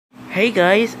Hey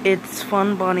guys, it's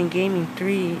Fun Bonding Gaming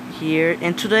 3 here,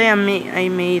 and today I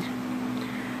made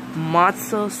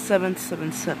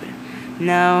Maso777.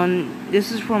 Now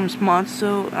this is from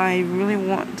Maso. I really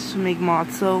want to make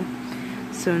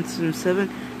Maso777,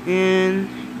 and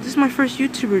this is my first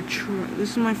This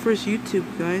is my first YouTube,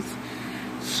 guys.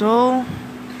 So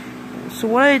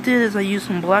what I did is I used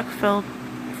some black felt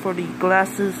for the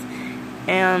glasses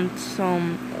and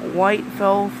some white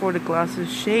felt for the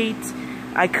glasses shades.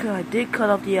 I did cut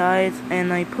off the eyes,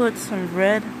 and I put some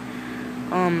red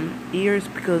ears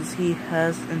because he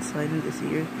has inside in this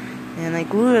ear, and I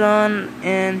glued it on.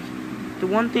 And the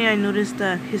one thing I noticed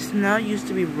that his snout used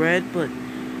to be red, but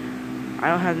I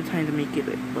don't have the time to make it,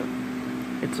 but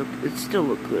it still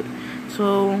look good.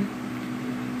 So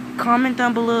comment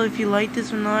down below if you like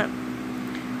this or not.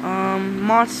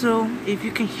 Maso, if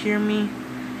you can hear me,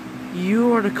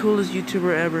 you are the coolest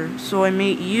YouTuber ever. So I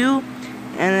made you.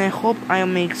 And I hope I'll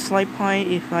make Slide Pie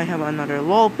if I have another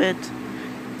little bit.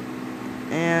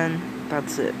 And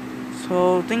that's it.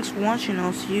 So thanks for watching.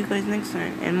 I'll see you guys next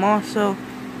time. And also,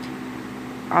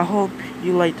 I hope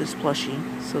you like this plushie.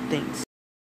 So thanks.